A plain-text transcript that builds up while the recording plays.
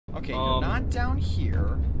Okay, you're not down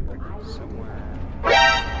here. Somewhere.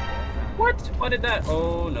 What? What did that?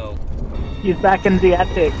 Oh no. He's back in the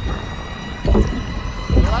attic.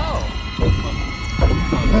 Hello.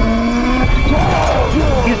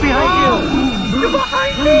 He's behind you. You're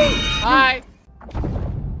behind me. Hi.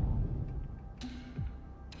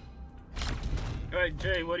 Alright,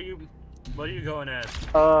 Jay, what are you going as?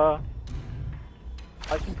 I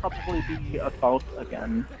can probably be assault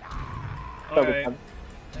again. Alright.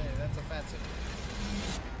 Hey, that's offensive.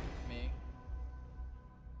 Me.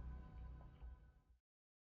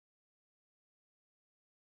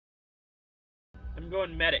 I'm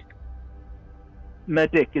going medic.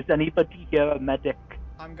 Medic. Is anybody here a medic?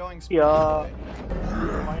 I'm going Yeah. speed.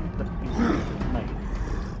 Find the nice.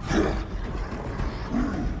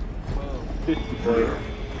 Spooky boy.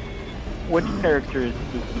 Which character is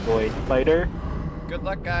Spooky boy? Spider? Good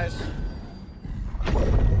luck, guys.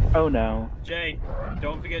 Oh no. Jay,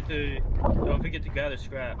 don't forget to gather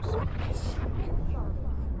scraps.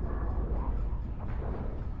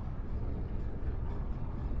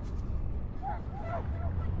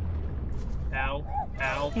 Ow.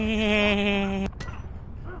 Ow.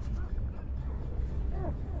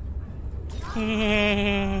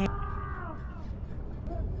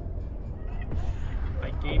 My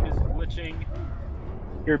game is glitching.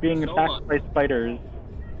 You're being So attacked much. by spiders.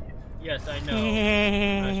 Yes, I know.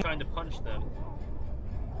 I was trying to punch them.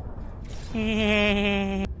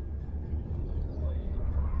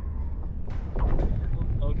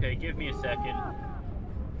 Okay, give me a second.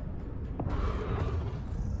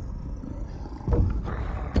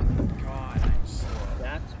 God, I'm slow.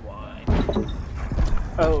 That's why.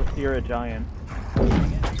 Oh, so you're a giant.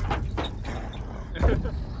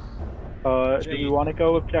 Do we want to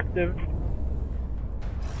go objective?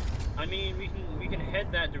 I mean, we can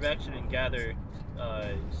head that direction and gather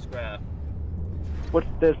scrap. What's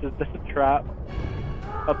this? Is this a trap?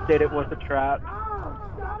 Update it was a trap.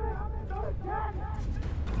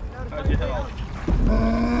 How'd you help?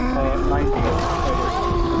 90.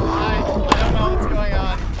 I don't know what's going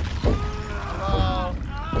on. Hello.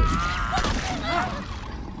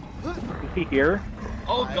 Is he here?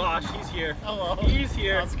 Oh gosh, he's here. Hello. He's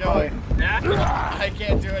here. How's it going? Ah, I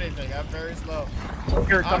can't do anything. I'm very slow.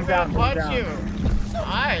 Here, come I'm down, gonna come punch down. you.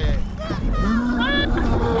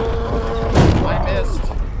 I missed.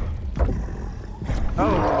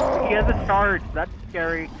 Oh, he has a charge. That's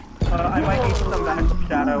scary. I might need some backup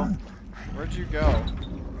shadow. Where'd you go?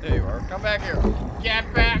 There you are. Come back here.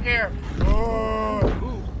 Get back here. Ooh.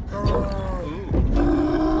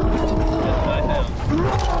 that's what I found.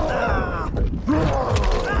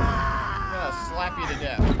 I'm gonna slap you to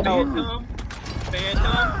death.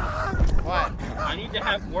 Phantom, What? I need to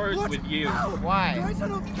have words with you. Why? I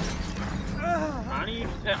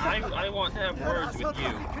want to have words with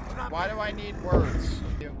you. Why do I need words?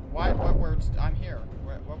 Why? What words? I'm here.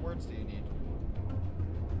 What words do you need?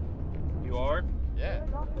 You are? Yeah.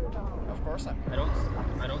 Of course I'm here.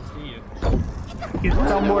 I don't see you. He's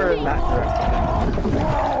somewhere in that direction.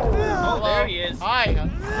 Oh, there he is. Hi.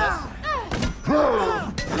 Yes.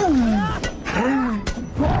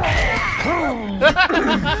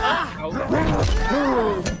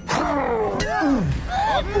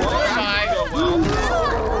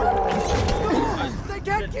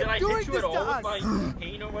 Did I hit you at all with my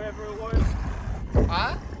cane or whatever it was?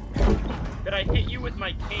 Huh? Did I hit you with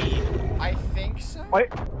my cane? I think so. What?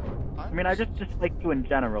 I mean, I just dislike you in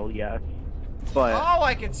general, yes. But... Oh,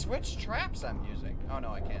 I can switch traps I'm using. Oh, no,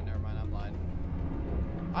 I can't. Never mind. I'm lying.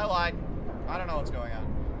 I lied. I don't know what's going on.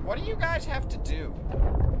 What do you guys have to do?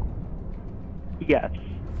 Yes.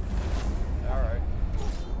 Alright.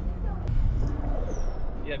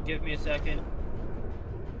 Yeah, give me a second.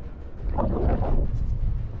 No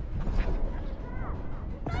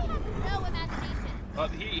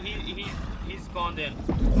imagination. He spawned in.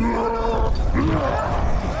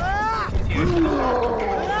 He's here.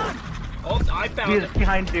 Oh, I found He's him.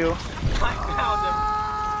 behind you. I found him.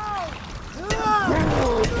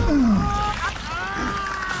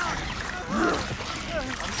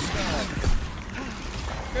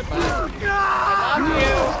 Goodbye.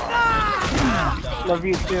 I Love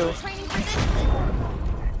you too. Training for this.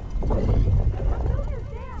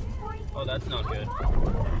 Oh, that's not good.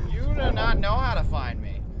 You do not know how to find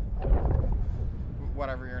me.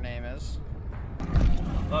 Whatever your name is.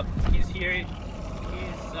 Look, he's here. He's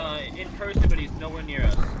in person, but he's nowhere near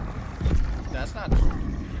us. That's not true.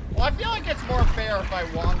 Well, I feel like it's more fair if I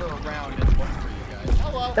wander around and look for you guys.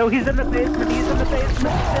 Hello. No, he's in the basement. He's in the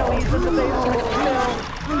basement. Still, he's in the basement.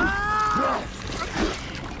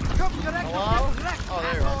 Hello? Oh,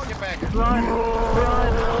 there you are. Get back here. Run,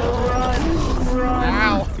 run, run, run.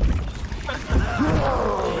 Ow.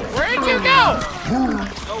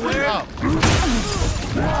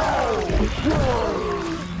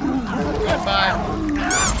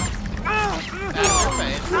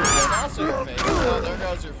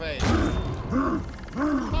 shows your face.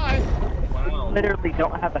 Hi. Wow. Literally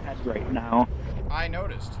don't have a head right now. I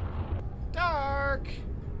noticed. Dark.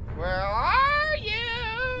 Where are you?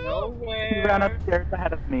 He Nowhere. ran upstairs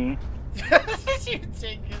ahead of me. You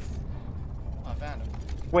take his... I found him.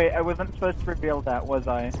 Wait, I wasn't supposed to reveal that, was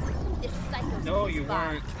I? This cycle's No, you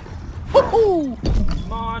weren't. Woohoo!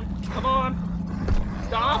 Come on. Come on.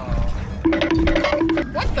 Stop.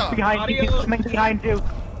 What the? Behind you, he's Adios. coming behind you.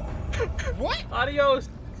 What? Adios.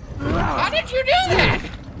 How did you do that?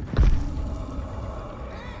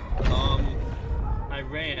 I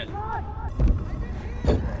ran.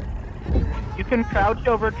 You can crouch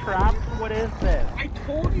over traps? What is this? I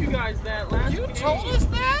told you guys that last You game. told us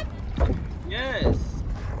that? Yes.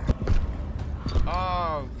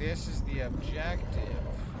 Oh, this is the objective.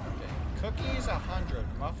 Okay. Cookies 100,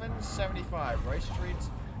 muffins 75, rice treats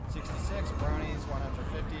 66, brownies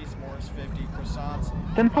 150, s'mores 50, croissants.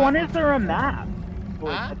 Since when is there a map?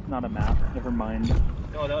 Wait, Huh? it's not a map. Never mind.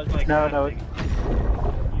 No, that was my No. thing.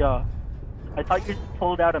 Yeah. I thought you just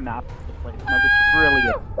pulled out a map of the place, and I was really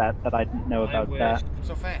upset that I didn't know about that.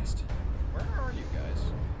 So fast. Where are you guys?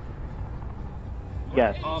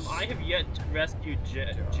 Yes. I have yet to rescue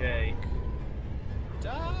Jay.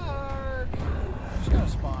 Dark. Just gotta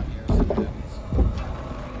spawn here. See what happens.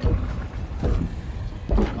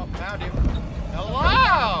 Oh, found you.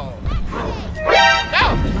 Hello!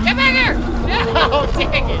 No! Get back here! No!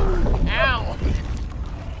 Dang it! Ow!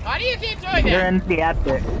 How do you keep doing You're that? in the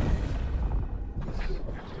attic.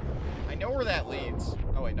 I know where that leads.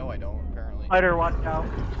 Oh wait, no I don't, apparently. Spider, watch out.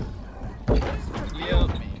 What does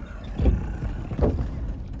revealed mean?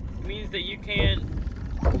 It means that you can't,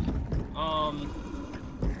 I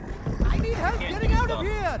need help Can't getting do out stuff. of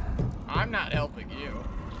here! I'm not helping you.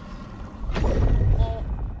 Oh.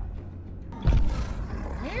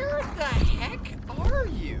 Where the heck are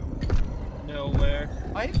you? nowhere.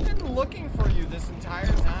 I've been looking for you this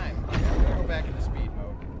entire time. Okay, I'm gonna go back into speed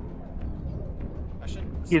mode. I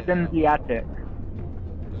shouldn't. He's in the attic.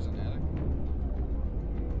 There's an attic.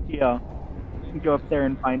 Yeah. You can go up there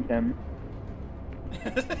and find him.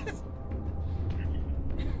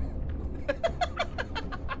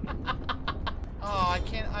 Oh, I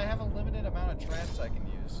can't. I have a limited amount of traps I can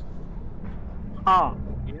use. Ah.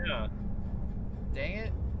 Yeah. Dang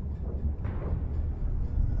it.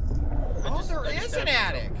 I Oh, just- there I just is an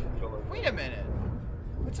have attic. control. Wait a minute.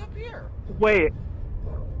 What's up here? Wait.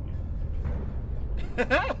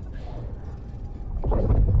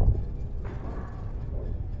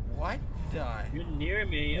 What the? You're near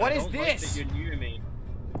me. What I is don't like this? that you're near me.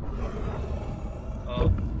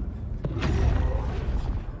 Oh.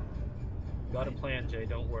 Got a plan, Jay.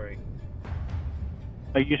 Don't worry.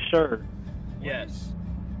 Are you sure? Yes.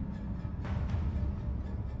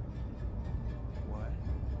 What?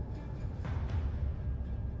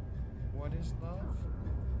 What is love?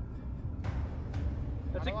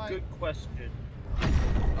 That's How do a I- good question.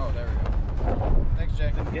 Oh, there we go. Thanks,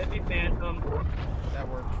 Jay. Get me, Phantom. That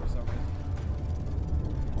worked for some reason.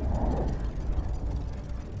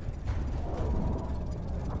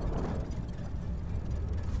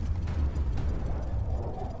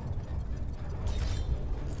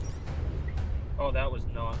 Oh, that was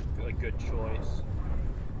not a good choice.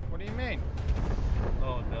 What do you mean?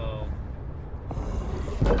 Oh no.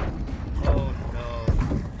 Oh no.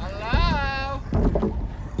 Hello?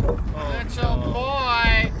 Oh Little no.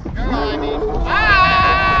 boy! Girl, I mean.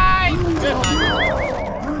 Hi! Good one.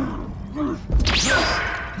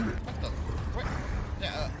 What the? What? Good.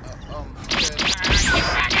 Get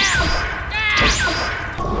back out!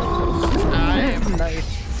 I am. Nice.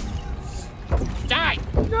 Die!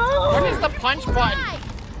 No! What is the punch button?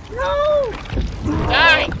 No!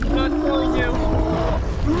 Die! I'm not killing you.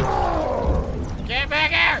 Get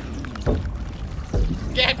back here!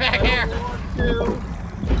 Get back here!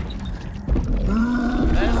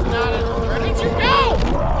 That's not it. Where did you go?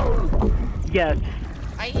 Yes.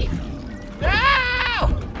 No!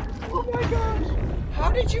 Oh my gosh!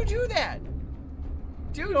 How did you do that?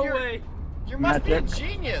 Dude, No you're, way. you must be a Magic.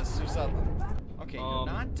 genius or something. Okay, you're Um,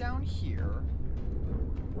 not down here.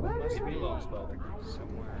 You must Get me be alone, Spider.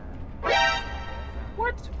 somewhere.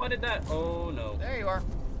 What? Why did that? Oh no. There you are.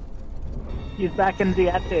 He's back in the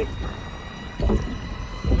attic.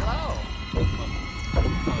 Hello.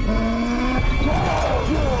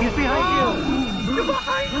 He's behind you. You're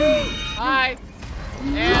behind me! Hi.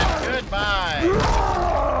 And goodbye.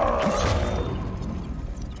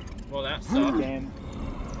 Well, that sucked. Game.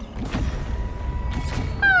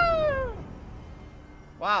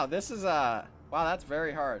 Wow, this is wow, that's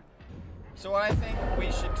very hard. So what I think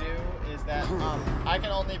we should do is that I can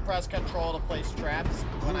only press control to place traps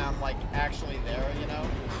when I'm like actually there, you know?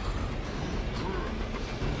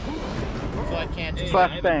 So I can't just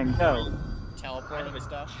Flashbang, no. teleport and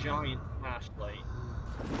stuff. Giant flashlight.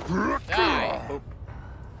 Die! Oh.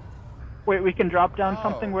 Wait, we can drop down Oh.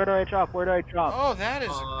 something? Where do I drop? Where do I drop? Oh, that is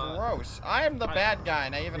gross. I am the bad guy,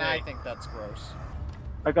 and even I think that's gross.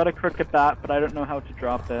 I got a crooked bat, but I don't know how to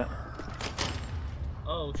drop it.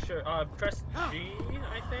 Oh, sure. Press G,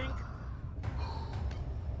 I think.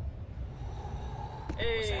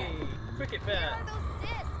 Hey, cricket Where bat. are those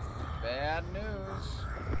discs? Bad news.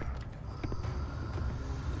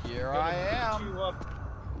 Here Gonna I beat am. you up.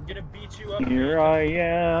 I'm gonna beat you up. Here I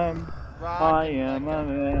am. I Rocking am like a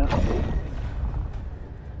man.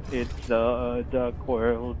 It's a duck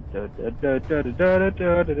world. Da da da da da da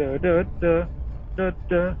da da da da da da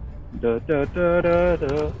da da da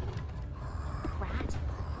da. Rat?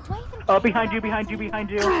 Do I even Oh, care behind you, about behind rats you, anymore? behind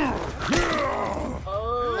you!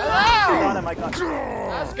 Oh. I Hello! got him, I got him.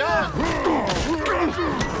 How's it going?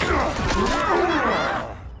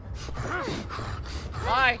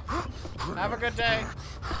 Bye. Have a good day.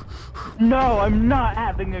 No, I'm not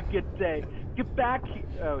having a good day. Get back here.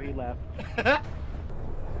 Oh, he left.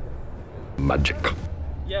 Magic.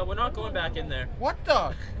 Yeah, we're not going back in there. What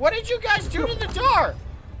the? What did you guys do to the door?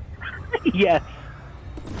 Yes.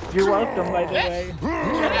 You're welcome, by the way.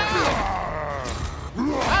 Get out!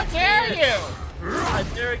 How dare you? I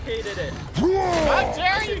barricaded it. How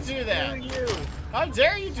dare you do that? Screw you. How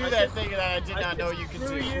dare you do that thing that I did not know you could do?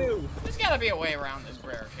 Screw you. There's gotta be a way around this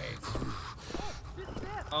barricade.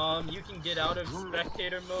 You can get out of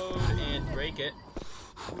spectator mode and break it.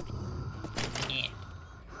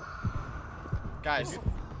 Guys,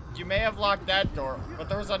 you may have locked that door, but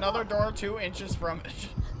there was another door 2 inches from it.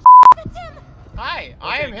 That's him! Hi,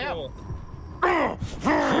 I am him. Cool.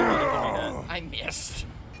 I missed.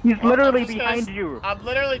 He's Well, literally I'm just behind gonna, you. I'm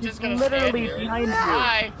literally just gonna Literally stand here. behind you.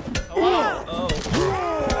 Hi. Hello. Oh.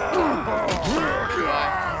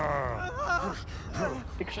 Goodbye.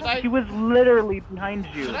 Should I- He was literally behind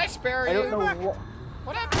you. Should I spare I you? don't know what.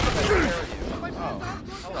 What happened if I spare you? Oh,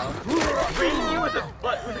 hello. Spraying you with a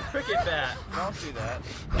cricket bat. Don't do that.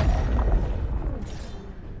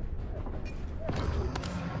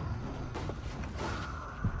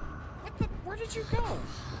 What the? Where did you go?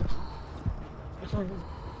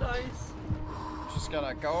 Nice. Just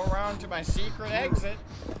gotta go around to my secret exit.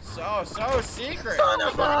 So secret. Son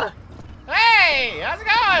of a. Hey, how's it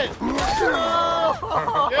going?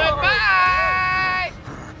 Goodbye.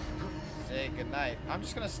 Say goodnight. I'm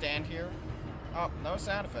just gonna stand here. Oh, no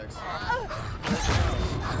sound effects.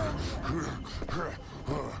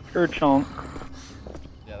 Chunk.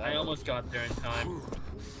 Yeah, that I almost got there in time.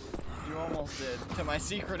 You almost did. To my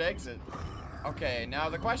secret exit. Okay, now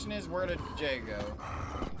the question is, where did Jay go?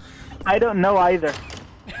 I don't know either.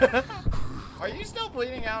 Are you still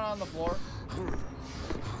bleeding out on the floor?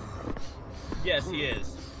 Yes, he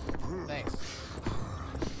is. Thanks.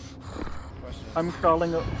 Question is, I'm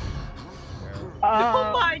crawling up. where?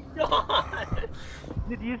 Oh my god!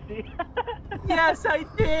 Did you see? Yes, I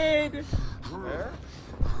did! Where?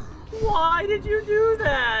 Why did you do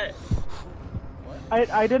that?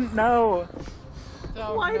 I didn't know.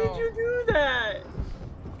 Don't Why know. did you do that?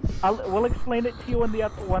 We'll explain it to you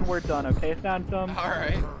when we're done, okay, Phantom?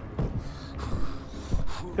 Alright.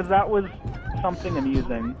 Because that was something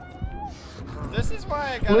amusing. This is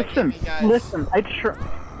why I gotta Listen, give you guys... listen.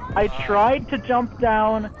 I tried to jump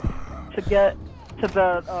down to get to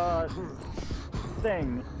the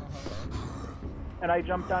thing, and I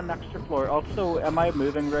jumped down next to floor. Also, am I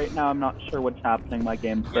moving right now? I'm not sure what's happening. My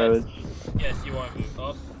game froze. Yes, you are moved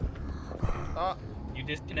up. Oh, You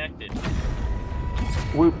disconnected.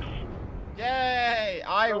 Whoops. yay!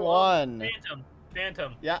 I Oh, won!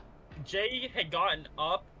 Phantom. Yeah. Jay had gotten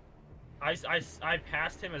up. I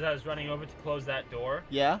passed him as I was running over to close that door.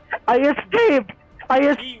 Yeah? I escaped! I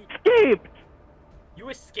escaped! You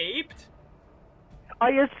escaped?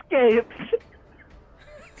 I escaped!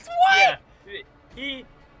 Yeah. He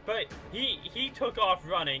took off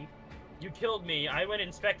running. You killed me. I went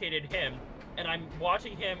and spectated him, and I'm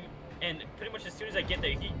watching him. And pretty much as soon as I get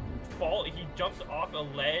there, he jumps off a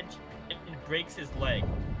ledge and breaks his leg.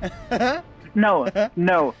 No, that's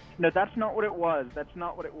not what it was. That's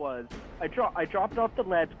not what it was. I dropped off the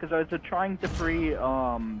ledge because I was trying to free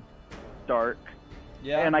Dark.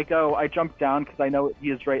 Yeah. And I jumped down because I know he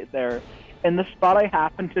is right there. In the spot I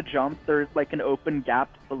happened to jump, there's like an open gap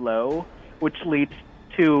below, which leads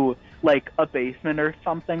to like a basement or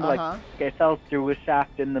something. Like I fell through a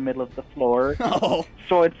shaft in the middle of the floor. Oh.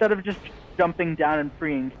 So instead of just jumping down and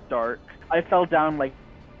freeing Dark, I fell down like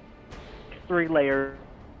 3 layers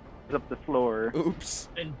up the floor. Oops.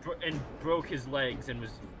 And broke his legs and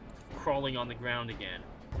was crawling on the ground again.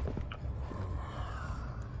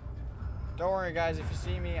 Don't worry, guys. If you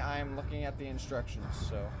see me, I'm looking at the instructions.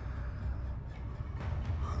 So.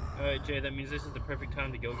 All right, Jay. That means this is the perfect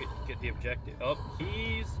time to go get the objective. Oh,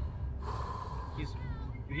 he's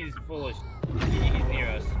foolish. He's near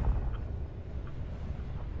us.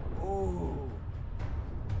 Ooh.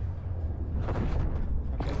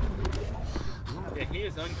 Yeah, he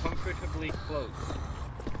is uncomfortably close.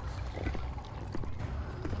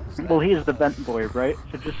 Well, he's the vent boy, right?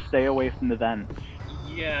 So just stay away from the vents.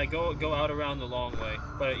 Yeah, go out around the long way.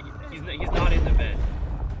 But he's not in the vent.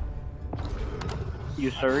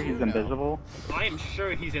 You sure he's invisible? I am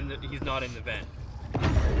sure he's not in the vent.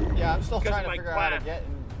 Yeah, I'm still Because trying to my figure out how to class- get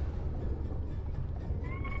in.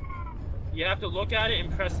 You have to look at it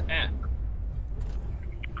and press F.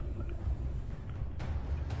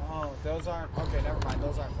 Oh, those aren't. Okay, never mind.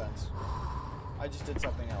 Those aren't vents. I just did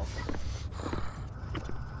something else.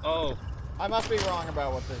 Oh. I must be wrong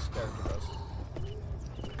about what this character does.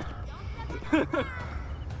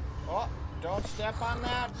 Oh, don't step on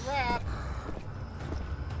that rat.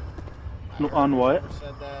 On what?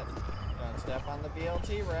 Said that. Don't step on the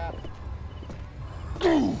BLT rat.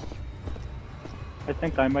 I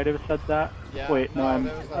think I might have said that. Yeah. Wait, no, I'm.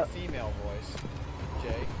 That was a female voice. Jay,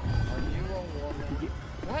 are you a woman?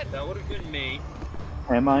 What? That would have been me.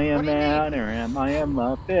 Am I a What do you man or am I a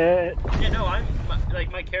muppet? Yeah, no,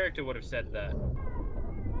 my character would have said that.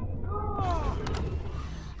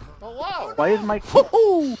 Hello. Why is my...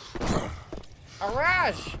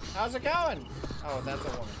 Arash, how's it going? Oh, that's a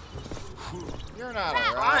woman. You're not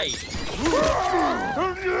Arash. Hi.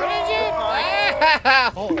 What did you?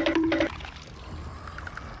 Ow!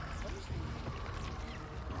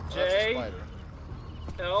 Jay,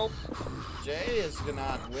 help. Jay is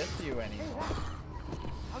not with you anymore.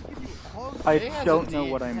 I'll give you a hug. I Jay has don't a know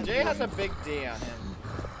D. what I'm Jay doing. has a big D on him.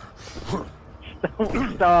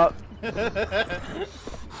 Stop. That's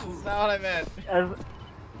not what I meant.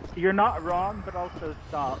 You're not wrong, but also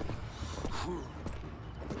stop.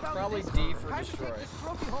 Probably D for Time to destroy. take this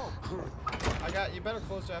trophy home. I got. You better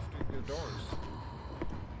close after your doors.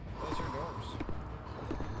 Close your doors.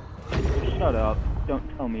 Shut up. Don't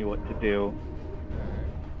tell me what to do.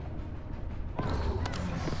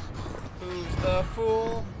 Who's the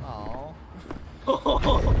fool? Oh.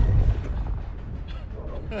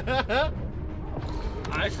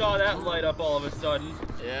 I saw that light up all of a sudden.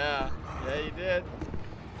 Yeah. Yeah, you did.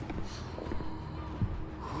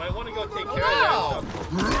 You might want to go take care Wow. of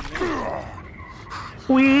that stuff.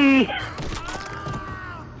 Wee!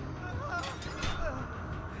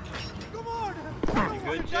 Come on. You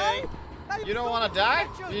good, Jay? You don't want to die?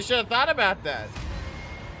 You should have thought about that.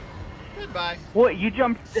 Goodbye. What, you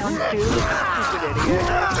jumped down too? Stupid idiot.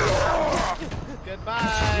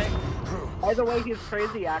 Goodbye. By the way, he's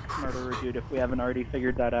crazy axe murderer, dude, if we haven't already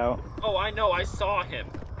figured that out. Oh, I know. I saw him.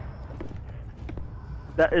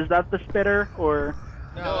 Is that the spitter, or...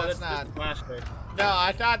 No, that's not. just flashlight. No,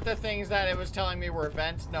 I thought the things that it was telling me were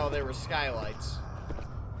vents. No, they were skylights.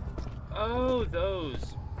 Oh,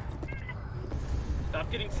 those.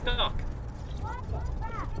 Stop getting stuck.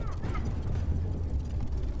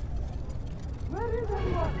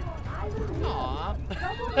 Aww.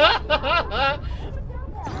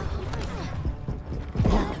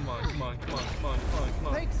 Come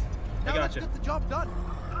on. Thanks. I Now let's gotcha. get the job done.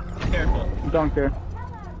 Careful. Dunker.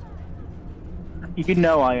 You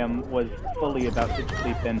know was fully about to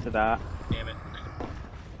sleep into that. Damn it.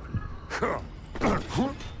 Who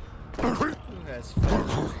has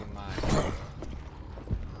February in mind?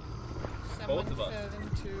 Both of us. Someone fell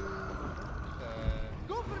into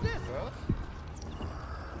Go for this. both?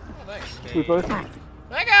 Oh, thanks. We both...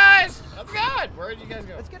 Hey guys! How's it going? Where did you guys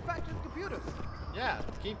go? Let's get back to the computers. Yeah,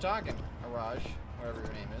 keep talking. Araj, whatever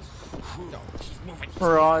your name is. No, she's moving.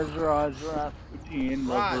 Raj, Rasputin,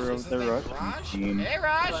 Raj, lover is of his the name Raj? Rasputin. Hey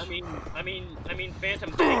Raj! I mean,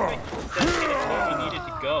 Phantom, thanks. Said you needed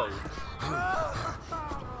to go.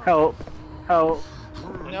 Help. Help.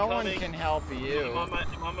 No one coming. can help you.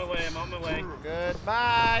 I'm on my way.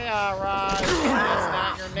 Goodbye, Raj. That's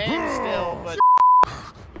not your name still, but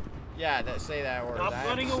yeah, say that word. Stop I have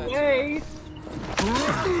running to censor away.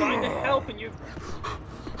 I'm trying to help and you. that.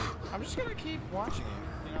 I'm just gonna keep watching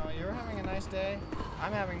you. You know, you're having a nice day.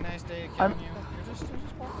 I'm having a nice day killing you. You're just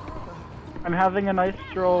walking over. I'm having a nice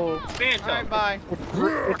stroll. Phantom. All right, bye.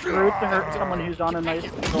 It's rude to hurt someone who's on a nice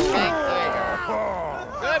stroll. There you go.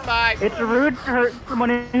 Goodbye. It's rude to hurt someone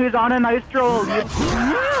who's on a nice stroll. I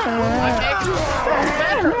make your skull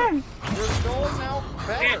better. Your skull is now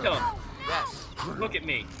better. Phantom, Yes. look at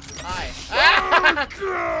me. Hi. Ah!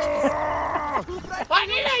 Why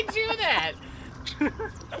did I do that?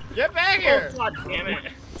 Get back here! Oh, God damn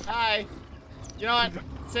it. Hi. You know what?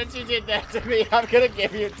 Since you did that to me, I'm gonna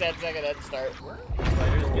give you a 10-second head start.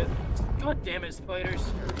 Spiders get. God damn it, spiders.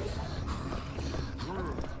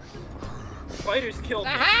 Spiders killed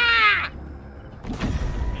me. Aha!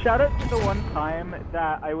 Shout out to the one time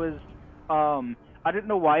that I was, I didn't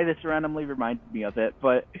know why this randomly reminded me of it,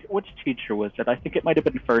 but which teacher was it? I think it might have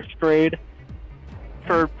been first grade.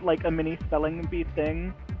 For like a mini spelling bee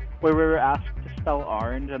thing, where we were asked to spell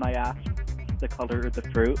orange, and I asked the color of the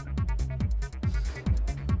fruit.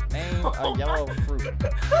 Name a yellow fruit.